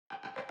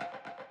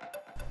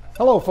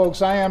Hello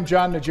folks, I am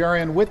Jon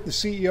Najarian with the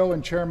CEO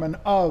and Chairman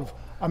of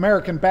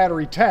American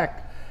Battery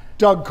Tech,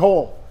 Doug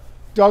Cole.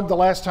 Doug, the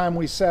last time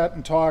we sat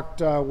and talked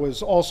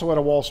was also at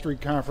a Wall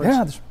Street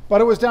conference,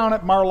 but it was down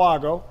at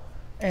Mar-a-Lago,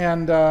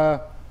 and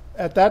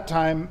at that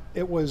time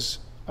it was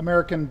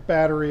American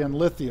Battery and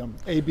Lithium,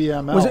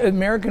 ABML. It was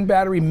American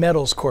Battery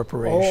Metals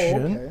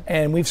Corporation, okay.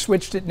 And we've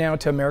switched it now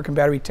to American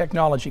Battery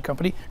Technology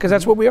Company, because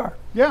that's what we are.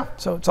 Yeah,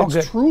 so it's all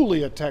good.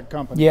 Truly a tech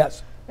company.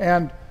 Yes.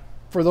 And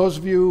for those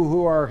of you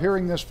who are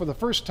hearing this for the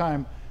first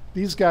time,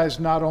 these guys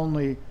not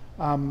only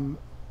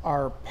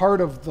are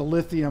part of the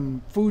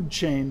lithium food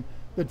chain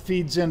that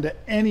feeds into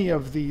any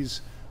of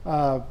these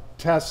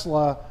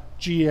Tesla,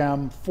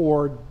 GM,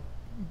 Ford,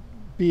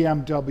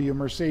 BMW,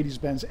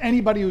 Mercedes-Benz,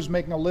 anybody who's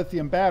making a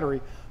lithium battery,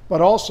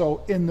 but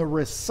also in the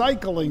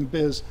recycling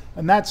biz,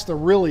 and that's the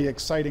really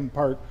exciting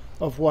part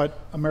of what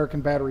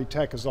American Battery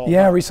Tech is all about.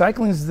 Yeah,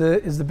 recycling is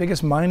the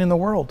biggest mine in the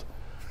world.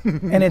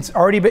 And it's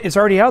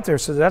already out there,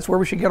 so that's where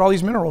we should get all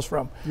these minerals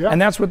from. Yeah.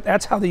 And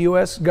that's how the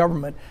U.S.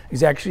 government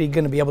is actually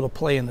going to be able to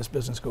play in this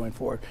business going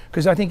forward.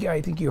 Because I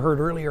think you heard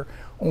earlier,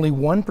 only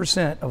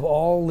 1% of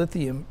all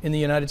lithium in the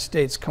United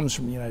States comes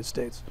from the United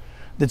States.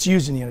 That's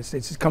used in the United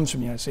States. It comes from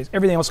the United States.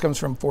 Everything else comes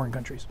from foreign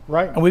countries.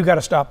 Right. And we've got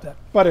to stop that.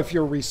 But if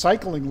you're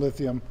recycling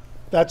lithium,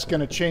 that's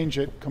going to change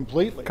it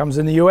completely. Comes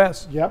in the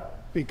U.S.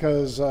 Yep.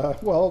 Because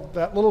well,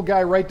 that little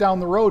guy right down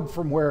the road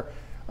from where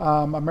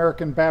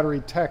American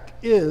Battery Tech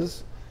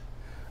is.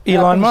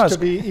 Elon Musk. To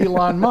be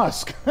Elon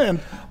Musk, and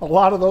a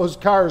lot of those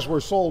cars were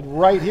sold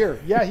right here.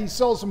 Yeah, he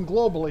sells them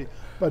globally,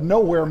 but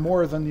nowhere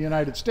more than the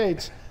United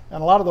States.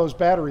 And a lot of those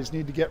batteries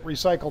need to get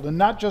recycled, and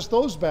not just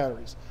those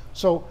batteries.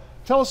 So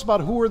tell us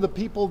about who are the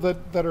people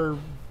that are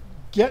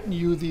getting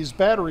you these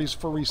batteries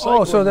for recycling.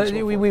 Oh,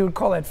 so we would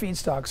call that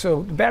feedstock. So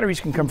batteries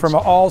can come from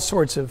all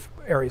sorts of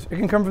areas. It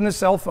can come from the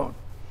cell phone.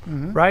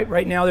 Mm-hmm. Right?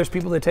 Right now there's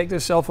people that take their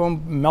cell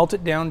phone, melt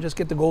it down, just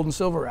get the gold and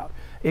silver out.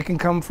 It can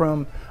come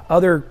from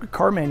other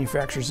car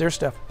manufacturers, their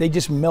stuff. They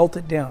just melt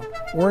it down.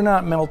 We're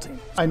not melting.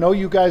 I know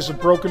you guys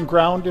have broken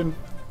ground in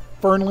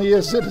Fernley,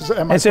 is it?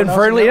 It's in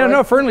Fernley. Right?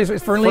 No, Fernley.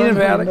 It's Fernley,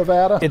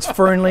 Nevada. It's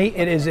Fernley.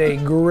 It is a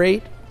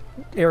great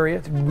area.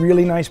 It's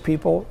really nice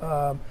people.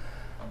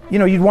 You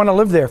know, you'd want to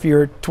live there if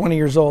you're 20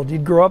 years old.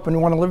 You'd grow up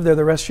and want to live there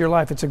the rest of your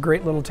life. It's a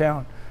great little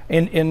town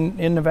in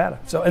Nevada.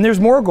 So, and there's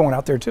more going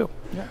out there too.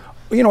 Yeah.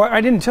 You know,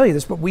 I didn't tell you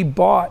this, but we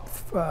bought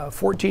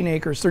 14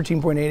 acres,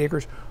 13.8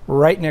 acres,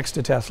 right next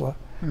to Tesla,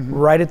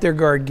 right at their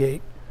guard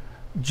gate,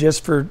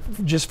 just for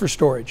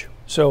storage.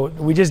 So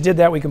we just did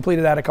that. We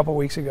completed that a couple of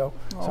weeks ago.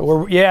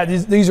 Oh. So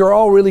these are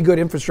all really good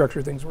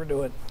infrastructure things we're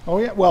doing. Oh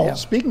yeah. Well,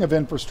 speaking of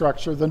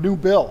infrastructure, the new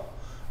bill,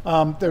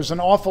 there's an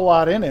awful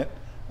lot in it,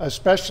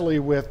 especially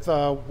with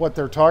what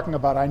they're talking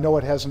about. I know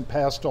it hasn't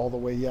passed all the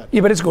way yet.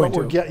 Yeah, but it's going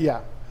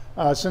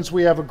to. Since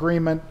we have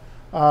agreement.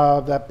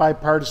 That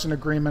bipartisan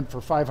agreement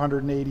for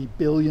 $580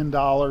 billion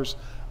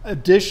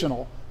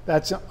additional,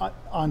 that's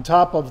on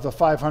top of the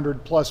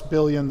 $500+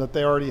 billion that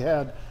they already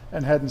had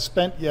and hadn't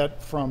spent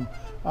yet from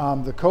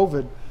the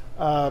COVID.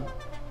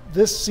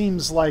 This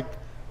seems like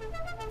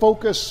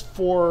focus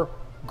for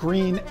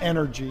green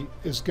energy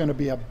is going to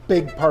be a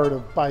big part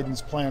of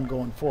Biden's plan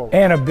going forward.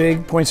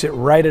 And points it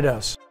right at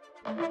us.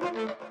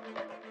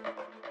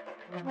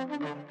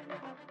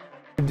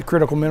 The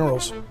critical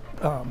minerals.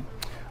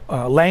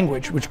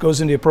 Language, which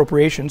goes into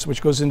appropriations,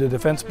 which goes into the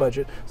defense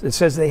budget. It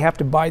says they have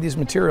to buy these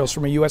materials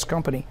from a U.S.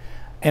 company,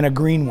 and a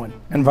green one,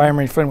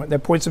 environmentally friendly one, that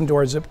points them to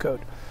our zip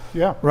code.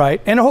 Yeah.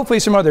 Right, and hopefully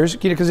some others,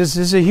 because this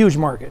is a huge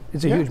market.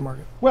 It's a huge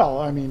market. Well,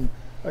 I mean,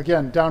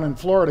 again, down in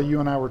Florida, you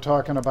and I were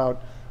talking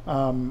about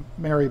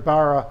Mary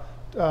Barra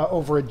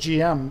over at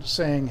GM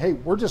saying, hey,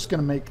 we're just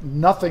going to make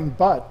nothing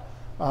but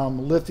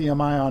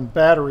lithium-ion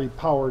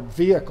battery-powered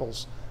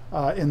vehicles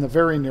in the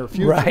very near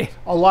future. Right.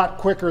 A lot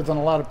quicker than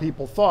a lot of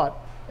people thought.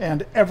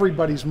 And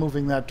everybody's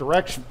moving that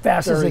direction.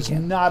 Fast as they can.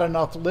 There is not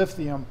enough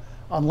lithium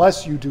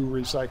unless you do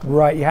recycling.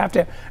 Right, you have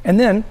to. And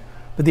then,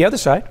 but the other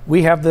side,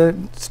 we have the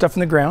stuff in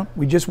the ground.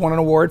 We just won an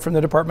award from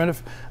the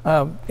Department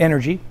of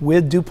Energy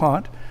with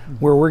DuPont,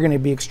 where we're going to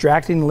be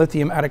extracting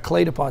lithium out of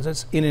clay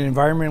deposits in an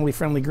environmentally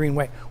friendly green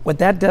way. What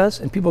that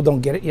does, and people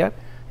don't get it yet,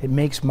 it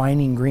makes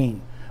mining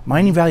green.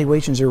 Mining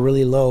valuations are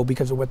really low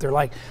because of what they're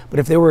like. But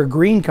if they were a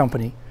green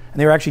company, and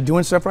they were actually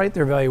doing stuff right,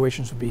 their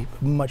valuations would be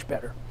much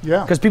better.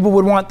 Yeah. Because people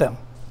would want them.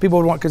 People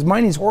would want, because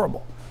mining's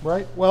horrible.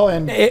 Right. Well,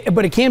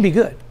 but it can be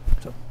good.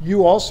 So.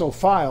 You also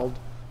filed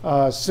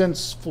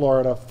since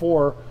Florida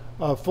for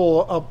a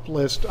full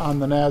uplist on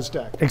the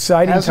NASDAQ.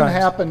 Exciting times. Hasn't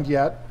happened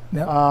yet,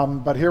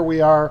 but here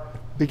we are,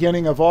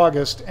 beginning of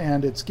August,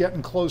 and it's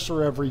getting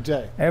closer every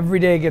day. Every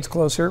day it gets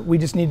closer. We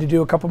just need to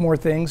do a couple more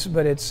things,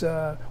 but it's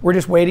we're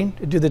just waiting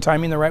to do the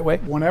timing the right way.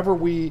 Whenever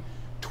we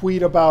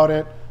tweet about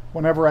it,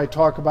 whenever I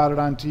talk about it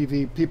on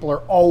TV, people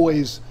are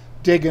always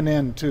digging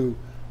into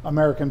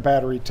American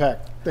Battery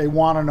Tech. They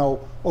want to know,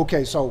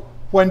 okay, so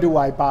when do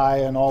I buy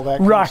and all that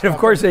kind of stuff. Of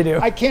course they do.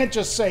 I can't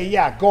just say,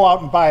 yeah, go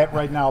out and buy it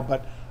right now,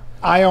 but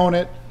I own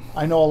it.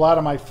 I know a lot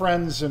of my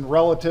friends and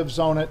relatives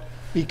own it.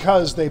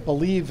 because they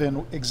believe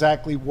in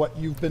exactly what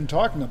you've been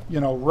talking about. You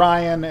know,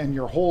 Ryan and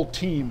your whole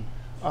team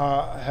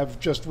have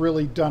just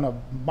really done a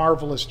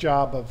marvelous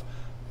job of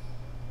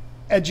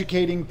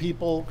educating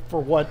people for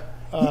what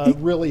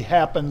really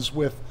happens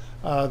with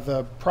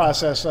the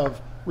process of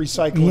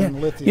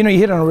recycling lithium. You know, you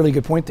hit on a really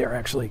good point there,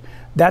 actually.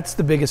 That's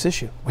the biggest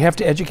issue. We have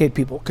to educate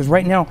people, because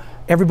right now,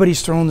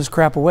 everybody's throwing this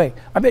crap away.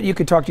 I bet you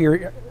could talk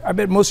to I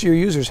bet most of your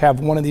users have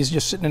one of these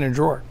just sitting in a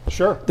drawer.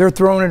 Sure. They're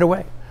throwing it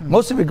away.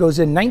 Most of it goes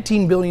in.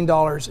 $19 billion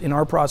in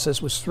our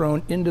process was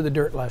thrown into the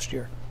dirt last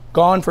year.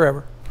 Gone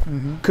forever.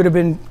 Could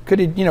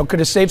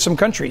have saved some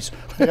countries.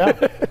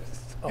 Yeah.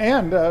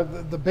 And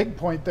the big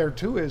point there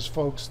too is,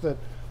 folks, that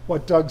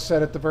what Doug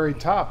said at the very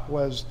top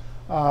was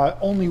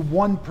only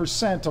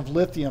 1% of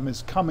lithium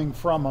is coming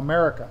from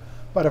America.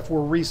 But if we're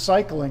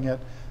recycling it,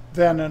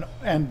 then,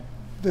 and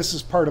this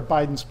is part of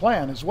Biden's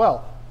plan as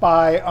well,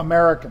 buy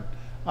American.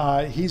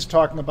 He's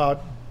talking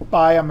about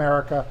buy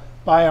America,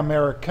 buy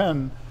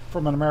American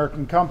from an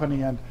American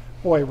company, and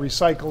boy,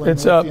 recycling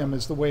lithium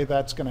is the way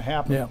that's going to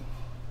happen. Yeah.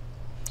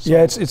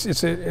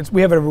 So, yeah,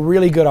 we have a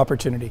really good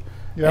opportunity,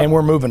 and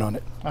we're moving on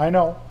it. I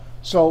know.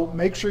 So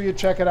make sure you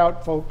check it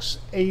out, folks.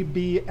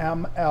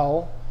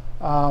 ABML,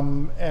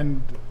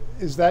 and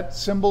is that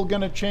symbol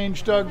going to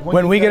change, Doug?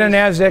 When we get a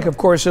NASDAQ, of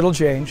course, it'll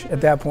change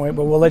at that point,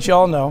 but we'll let you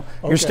all know.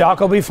 Okay. Your stock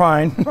will be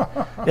fine.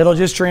 It'll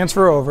just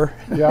transfer over.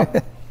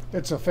 Yeah,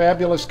 it's a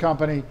fabulous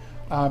company.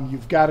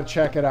 You've got to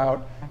check it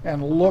out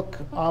and look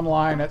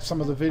online at some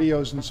of the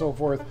videos and so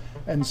forth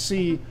and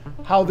see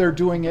how they're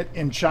doing it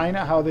in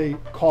China, how they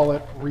call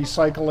it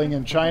recycling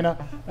in China,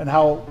 and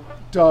how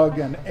Doug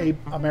and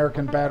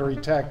American Battery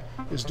Tech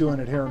is doing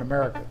it here in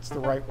America. It's the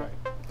right way.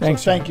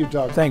 Thanks. So thank you,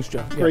 Doug. Thanks,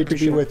 Joe. Great to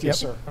be with you,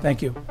 sir.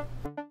 Thank you.